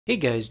Hey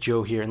guys,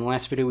 Joe here. In the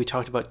last video we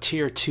talked about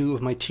tier 2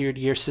 of my tiered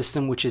gear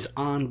system, which is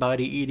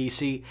on-body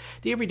EDC,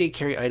 the everyday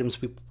carry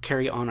items we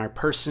carry on our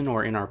person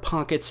or in our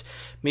pockets,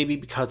 maybe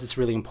because it's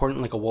really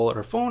important like a wallet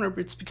or phone, or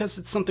it's because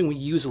it's something we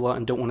use a lot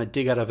and don't want to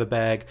dig out of a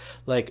bag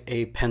like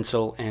a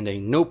pencil and a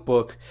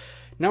notebook.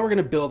 Now we're going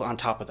to build on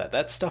top of that.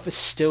 That stuff is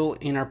still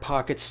in our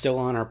pockets, still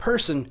on our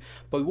person,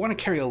 but we want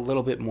to carry a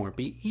little bit more,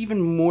 be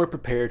even more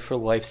prepared for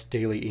life's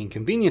daily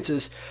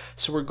inconveniences.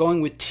 So we're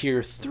going with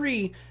tier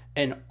 3,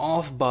 an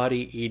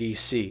off-body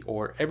EDC,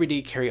 or everyday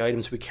carry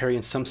items we carry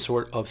in some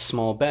sort of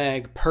small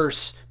bag,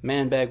 purse,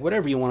 man bag,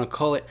 whatever you want to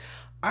call it.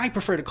 I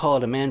prefer to call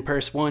it a man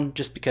purse, one,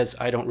 just because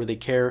I don't really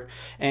care,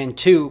 and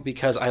two,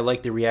 because I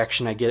like the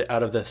reaction I get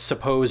out of the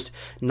supposed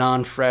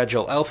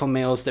non-fragile alpha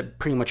males that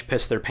pretty much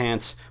piss their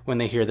pants when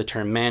they hear the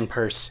term man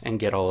purse and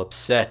get all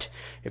upset.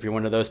 If you're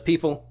one of those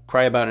people,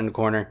 cry about it in a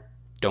corner,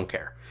 don't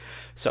care.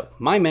 So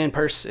my man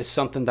purse is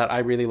something that I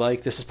really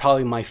like. This is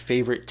probably my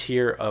favorite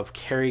tier of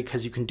carry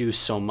because you can do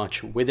so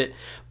much with it.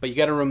 But you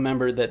got to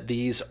remember that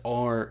these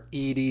are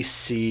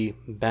EDC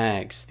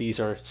bags. These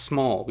are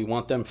small. We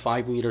want them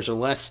 5 liters or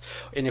less.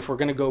 And if we're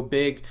going to go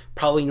big,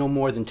 probably no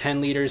more than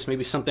 10 liters.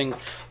 Maybe something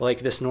like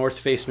this North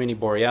Face Mini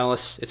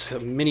Borealis. It's a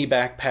mini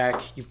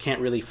backpack. You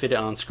can't really fit it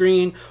on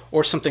screen.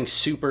 Or something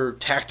super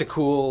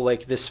tactical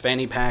like this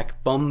Fanny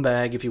pack bum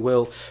bag, if you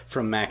will,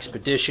 from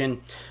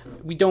Maxpedition.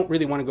 We don't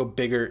really want to go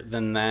bigger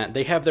than that.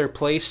 They have their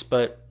place,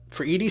 but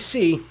for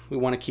EDC, we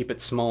want to keep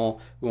it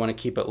small, we want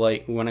to keep it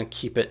light, we want to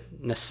keep it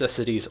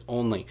necessities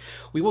only.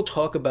 We will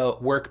talk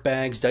about work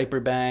bags,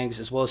 diaper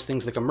bags, as well as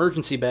things like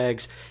emergency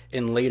bags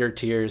in later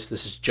tiers.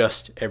 This is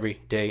just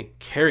everyday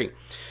carry.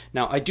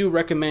 Now, I do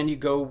recommend you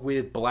go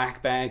with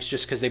black bags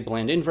just because they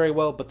blend in very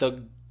well, but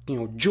the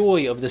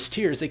joy of this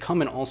tier is they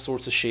come in all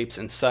sorts of shapes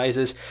and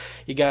sizes.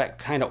 You got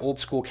kind of old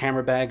school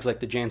camera bags like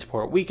the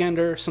Jansport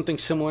Weekender. Something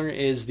similar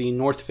is the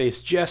North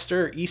Face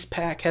Jester.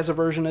 Eastpak has a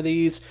version of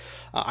these.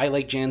 I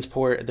like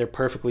Jansport. They're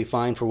perfectly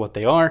fine for what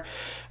they are.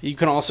 You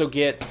can also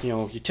get,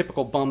 your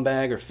typical bum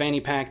bag or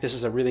fanny pack. This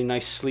is a really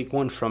nice sleek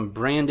one from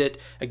Brandit.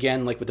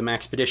 Again, like with the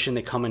Maxpedition,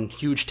 they come in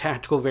huge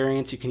tactical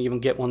variants. You can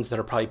even get ones that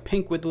are probably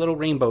pink with little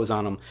rainbows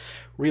on them.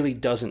 Really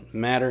doesn't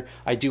matter.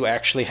 I do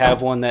actually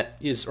have one that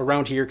is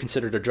around here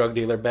considered a drug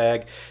dealer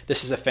bag.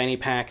 This is a fanny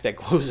pack that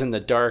glows in the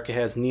dark. It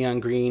has neon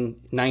green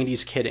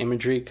 90s kid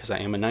imagery because I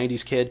am a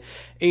 90s kid.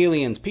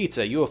 Aliens,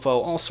 pizza,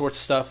 UFO, all sorts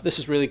of stuff. This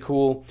is really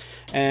cool.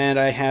 And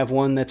I have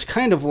one that's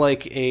kind of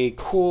like a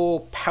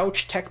cool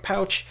pouch, tech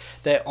pouch,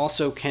 that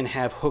also can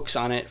have hooks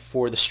on it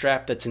for the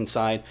strap that's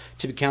inside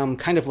to become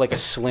kind of like a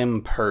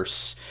slim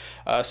purse.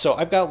 So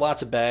I've got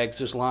lots of bags.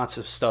 There's lots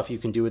of stuff you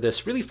can do with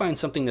this. Really find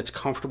something that's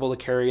comfortable to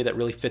carry, that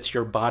really fits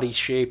your body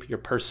shape, your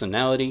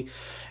personality,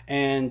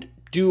 and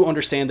do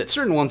understand that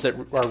certain ones that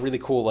are really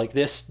cool like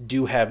this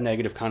do have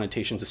negative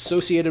connotations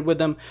associated with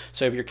them.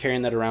 So if you're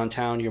carrying that around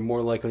town, you're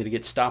more likely to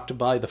get stopped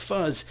by the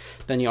fuzz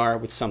than you are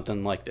with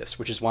something like this,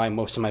 which is why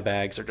most of my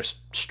bags are just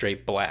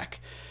straight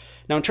black.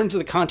 Now, in terms of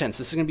the contents,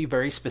 this is going to be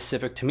very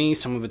specific to me.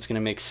 Some of it's going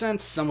to make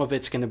sense. Some of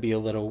it's going to be a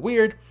little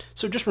weird.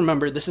 So just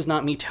remember, this is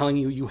not me telling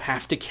you you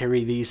have to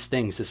carry these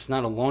things. This is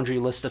not a laundry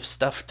list of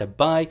stuff to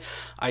buy.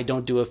 I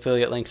don't do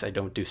affiliate links. I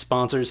don't do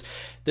sponsors.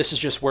 This is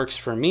just works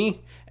for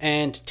me.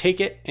 And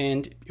take it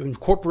and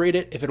incorporate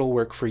it if it'll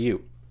work for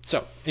you.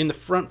 So in the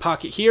front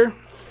pocket here,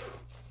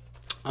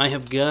 I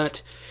have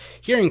got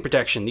hearing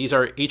protection. These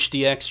are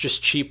HDX,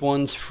 just cheap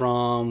ones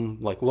from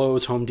like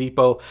Lowe's, Home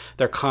Depot.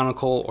 They're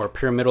conical or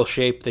pyramidal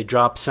shape. They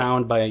drop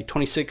sound by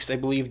 26, I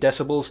believe,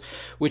 decibels,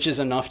 which is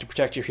enough to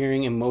protect your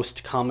hearing in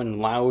most common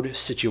loud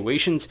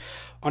situations.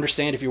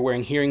 Understand if you're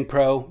wearing Hearing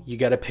Pro, you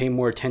got to pay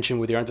more attention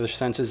with your other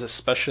senses,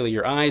 especially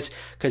your eyes,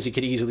 because you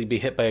could easily be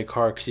hit by a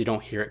car because you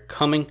don't hear it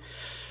coming.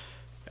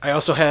 I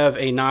also have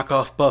a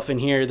knockoff buff in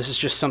here. This is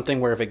just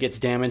something where if it gets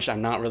damaged,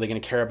 I'm not really going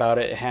to care about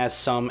it. It has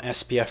some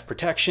SPF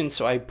protection,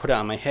 so I put it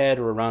on my head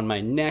or around my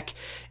neck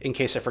in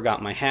case I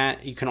forgot my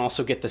hat. You can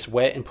also get this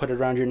wet and put it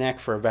around your neck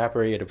for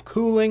evaporative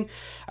cooling.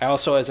 I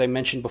also, as I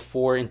mentioned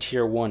before, in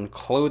Tier 1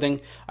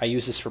 clothing, I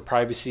use this for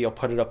privacy. I'll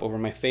put it up over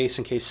my face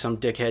in case some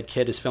dickhead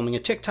kid is filming a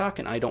TikTok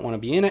and I don't want to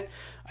be in it.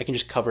 I can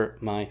just cover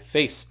my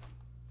face.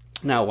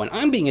 Now, when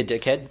I'm being a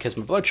dickhead, because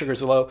my blood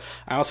sugars are low,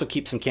 I also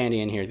keep some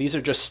candy in here. These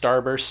are just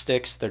Starburst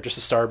sticks. They're just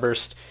a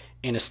Starburst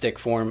in a stick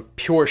form,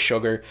 pure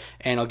sugar,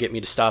 and it'll get me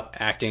to stop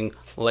acting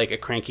like a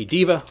cranky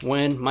diva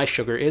when my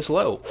sugar is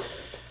low.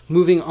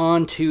 Moving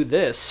on to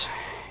this.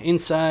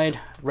 Inside,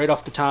 right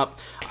off the top,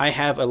 I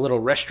have a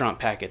little restaurant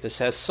packet. This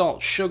has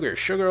salt, sugar,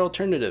 sugar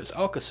alternatives,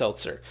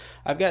 Alka-Seltzer.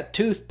 I've got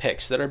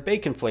toothpicks that are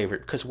bacon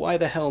flavored, because why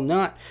the hell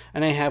not?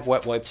 And I have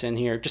wet wipes in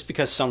here, just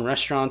because some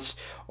restaurants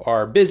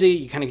are busy.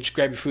 You kind of just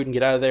grab your food and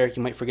get out of there.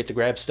 You might forget to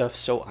grab stuff,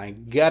 so I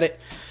got it.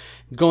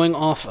 Going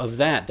off of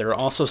that, there are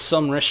also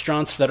some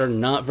restaurants that are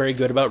not very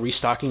good about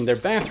restocking their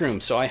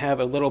bathrooms. So I have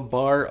a little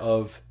bar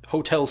of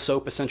hotel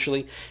soap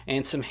essentially,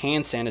 and some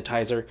hand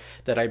sanitizer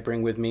that I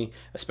bring with me,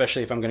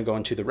 especially if I'm going to go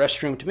into the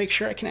restroom, to make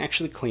sure I can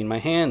actually clean my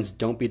hands.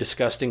 Don't be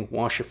disgusting.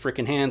 Wash your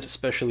freaking hands,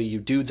 especially you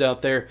dudes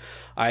out there.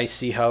 I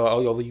see how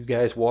all of you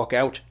guys walk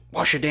out.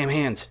 Wash your damn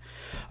hands.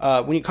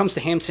 When it comes to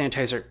hand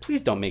sanitizer,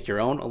 please don't make your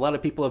own. A lot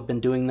of people have been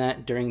doing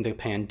that during the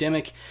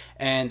pandemic,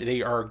 and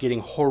they are getting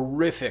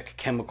horrific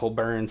chemical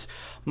burns.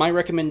 My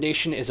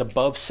recommendation is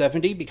above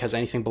 70, because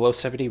anything below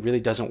 70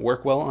 really doesn't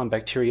work well on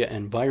bacteria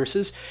and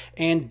viruses.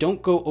 And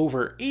don't go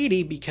over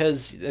 80,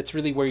 because that's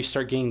really where you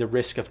start getting the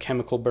risk of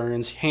chemical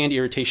burns, hand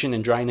irritation,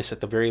 and dryness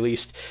at the very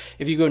least.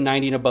 If you go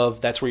 90 and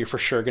above, that's where you're for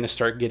sure going to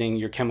start getting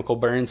your chemical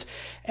burns,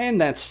 and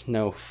that's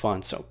no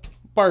fun. So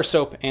bar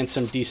soap and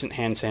some decent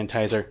hand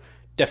sanitizer,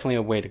 definitely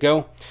a way to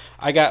go.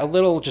 I got a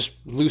little just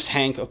loose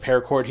hank of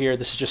paracord here.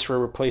 This is just for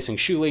replacing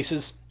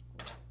shoelaces,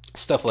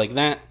 stuff like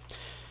that.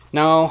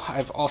 Now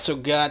I've also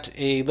got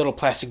a little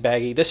plastic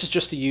baggie. This is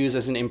just to use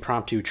as an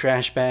impromptu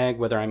trash bag,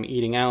 whether I'm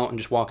eating out and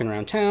just walking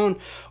around town,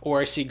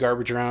 or I see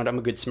garbage around. I'm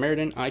a good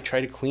Samaritan. I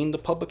try to clean the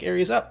public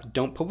areas up.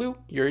 Don't pollute,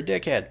 you're a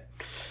dickhead.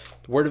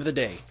 Word of the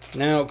day.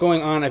 Now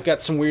going on, I've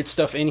got some weird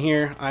stuff in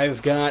here.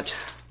 I've got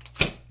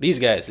these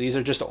guys. These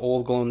are just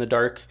old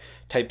glow-in-the-dark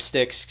type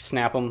sticks.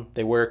 Snap them,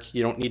 they work.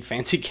 You don't need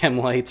fancy chem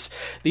lights.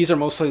 These are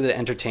mostly to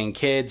entertain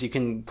kids. You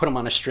can put them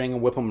on a string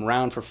and whip them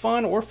around for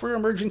fun, or for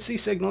emergency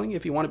signaling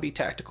if you want to be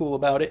tactical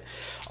about it.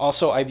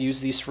 Also, I've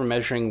used these for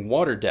measuring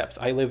water depth.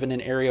 I live in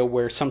an area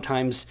where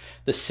sometimes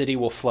the city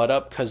will flood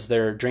up because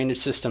their drainage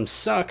system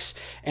sucks,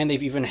 and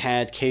they've even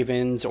had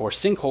cave-ins or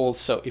sinkholes.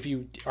 So if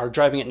you are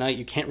driving at night,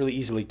 you can't really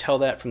easily tell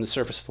that from the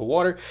surface of the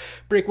water.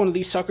 Break one of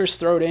these suckers,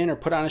 throw it in, or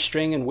put on a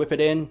string and whip it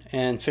in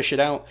and fish it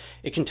out.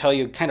 It can tell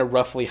you kind of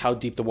roughly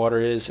how deep the water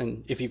is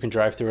and if you can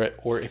drive through it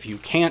or if you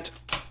can't.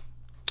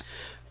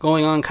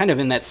 Going on kind of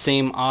in that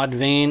same odd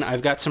vein,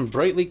 I've got some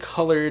brightly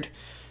colored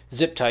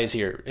zip ties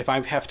here. If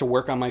I have to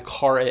work on my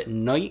car at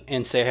night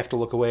and say I have to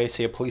look away,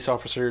 say a police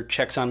officer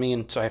checks on me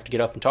and so I have to get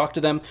up and talk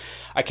to them,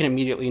 I can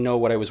immediately know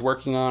what I was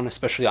working on,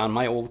 especially on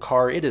my old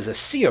car. It is a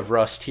sea of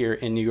rust here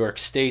in New York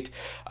State,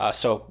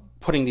 so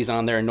putting these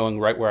on there and knowing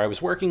right where I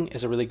was working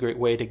is a really great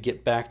way to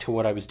get back to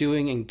what I was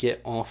doing and get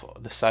off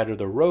the side of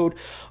the road.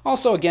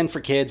 Also, again, for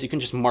kids, you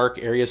can just mark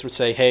areas where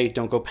say, hey,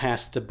 don't go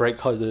past the bright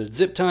colored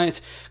zip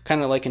ties,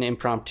 kind of like an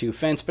impromptu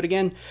fence. But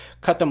again,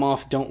 cut them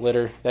off, don't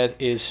litter. That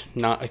is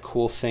not a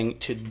cool thing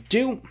to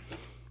do.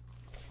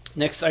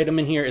 Next item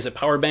in here is a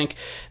power bank.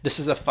 This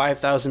is a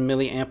 5,000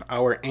 milliamp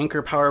hour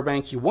Anker power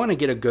bank. You want to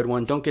get a good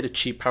one. Don't get a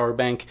cheap power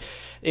bank.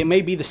 It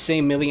may be the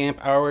same milliamp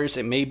hours.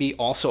 It may be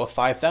also a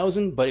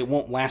 5,000, but it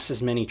won't last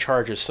as many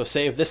charges. So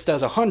say if this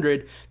does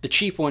 100, the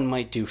cheap one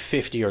might do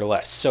 50 or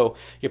less. So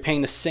you're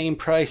paying the same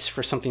price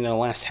for something that'll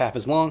last half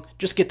as long.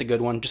 Just get the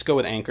good one. Just go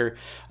with Anker.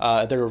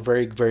 They're a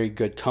very, very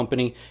good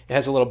company. It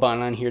has a little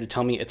button on here to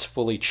tell me it's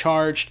fully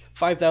charged.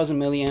 5,000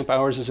 milliamp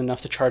hours is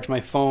enough to charge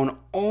my phone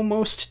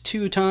almost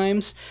 2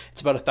 times.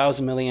 It's about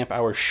 1,000 milliamp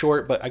hours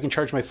short, but I can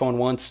charge my phone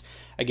once.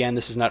 Again,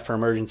 this is not for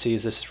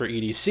emergencies, this is for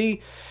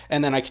EDC,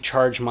 and then I can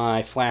charge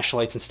my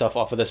flashlights and stuff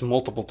off of this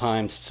multiple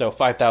times, so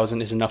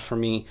 5,000 is enough for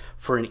me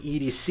for an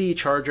EDC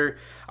charger.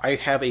 I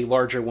have a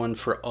larger one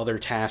for other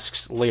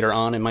tasks later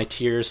on in my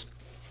tiers.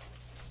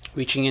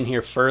 Reaching in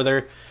here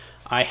further,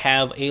 I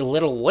have a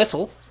little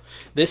whistle.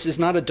 This is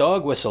not a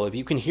dog whistle. If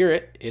you can hear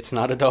it, it's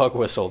not a dog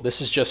whistle. This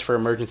is just for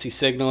emergency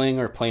signaling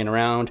or playing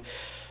around.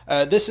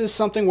 This is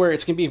something where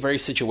it's going to be very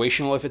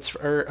situational. If it's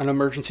for an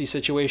emergency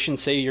situation,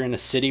 say you're in a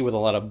city with a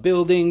lot of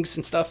buildings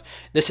and stuff,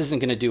 this isn't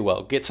going to do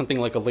well. Get something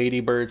like a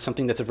Ladybird,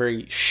 something that's a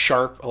very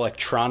sharp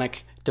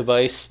electronic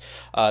device.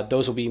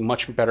 Those will be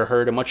much better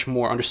heard and much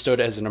more understood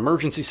as an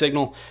emergency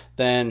signal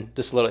than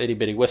this little itty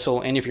bitty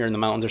whistle. And if you're in the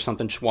mountains or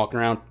something just walking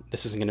around,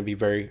 this isn't going to be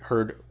very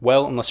heard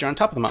well unless you're on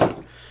top of the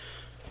mountain.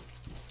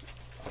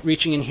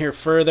 Reaching in here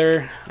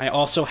further, I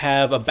also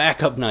have a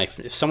backup knife.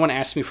 If someone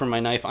asks me for my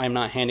knife, I'm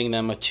not handing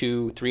them a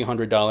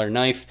 $200-300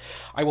 knife.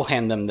 I will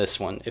hand them this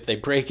one. If they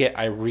break it,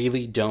 I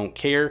really don't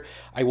care.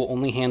 I will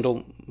only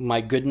handle my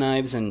good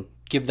knives and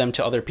give them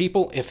to other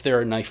people if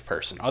they're a knife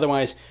person.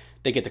 Otherwise,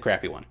 they get the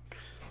crappy one.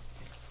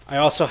 I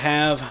also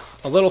have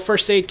a little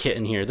first aid kit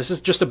in here. This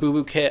is just a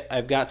boo-boo kit.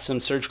 I've got some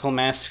surgical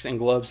masks and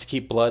gloves to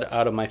keep blood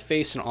out of my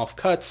face and off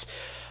cuts.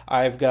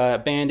 I've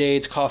got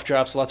Band-Aids, cough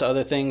drops, lots of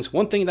other things.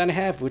 One thing that I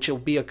have, which will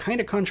be a kind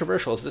of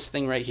controversial, is this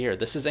thing right here.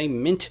 This is a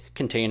mint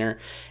container,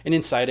 and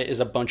inside it is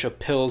a bunch of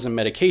pills and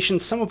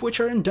medications, some of which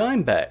are in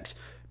dime bags.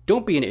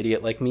 Don't be an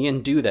idiot like me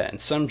and do that. In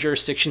some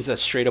jurisdictions,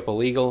 that's straight up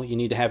illegal. You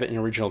need to have it in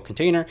an original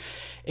container.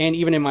 And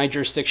even in my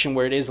jurisdiction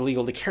where it is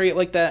illegal to carry it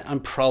like that, I'm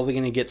probably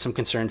going to get some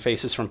concerned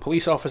faces from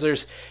police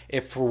officers.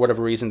 If for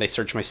whatever reason they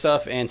search my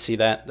stuff and see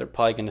that, they're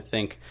probably going to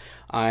think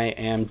I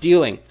am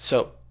dealing.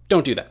 So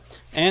don't do that.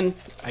 And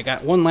I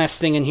got one last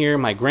thing in here,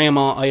 my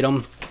grandma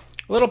item,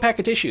 a little pack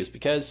of tissues,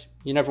 because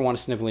you never want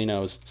a snivelly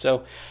nose.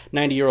 So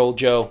 90-year-old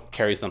Joe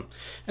carries them.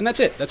 And that's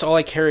it. That's all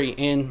I carry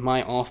in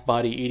my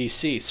off-body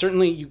EDC.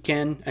 Certainly you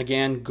can,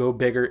 again, go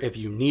bigger if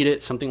you need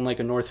it. Something like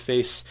a North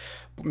Face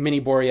Mini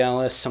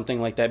Borealis, something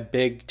like that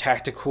big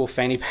tactical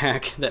fanny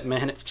pack that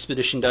Man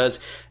Expedition does.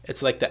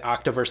 It's like the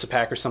Octaversa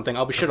pack or something.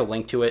 I'll be sure to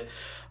link to it.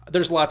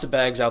 There's lots of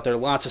bags out there,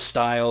 lots of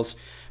styles.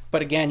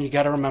 But again, you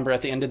got to remember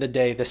at the end of the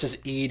day, this is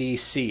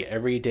EDC,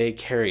 everyday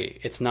carry.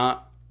 It's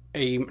not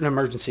an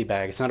emergency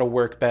bag. It's not a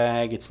work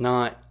bag. It's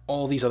not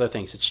all these other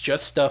things. It's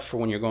just stuff for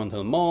when you're going to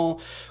the mall,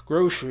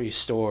 grocery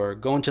store,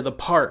 going to the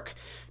park.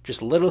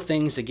 Just little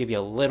things that give you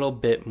a little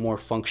bit more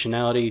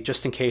functionality,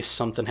 just in case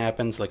something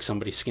happens, like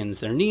somebody skins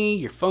their knee,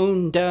 your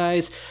phone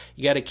dies,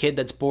 you got a kid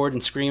that's bored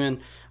and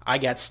screaming. I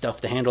got stuff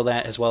to handle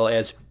that, as well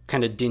as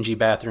kind of dingy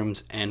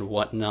bathrooms and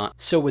whatnot.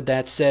 So with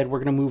that said, we're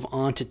going to move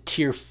on to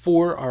tier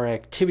 4, our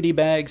activity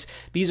bags.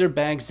 These are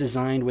bags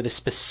designed with a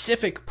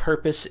specific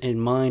purpose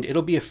in mind.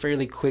 It'll be a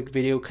fairly quick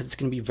video because it's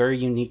going to be very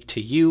unique to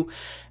you.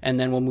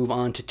 And then we'll move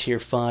on to tier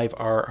 5,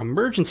 our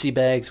emergency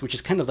bags, which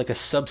is kind of like a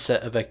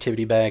subset of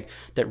activity bag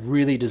that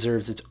really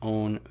deserves its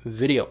own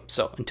video.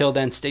 So until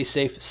then, stay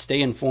safe, stay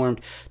informed,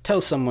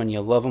 tell someone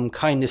you love them.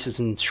 Kindness is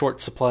in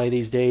short supply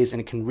these days, and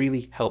it can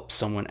really help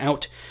someone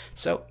out.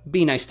 So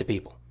be nice to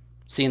people.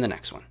 See you in the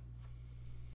next one.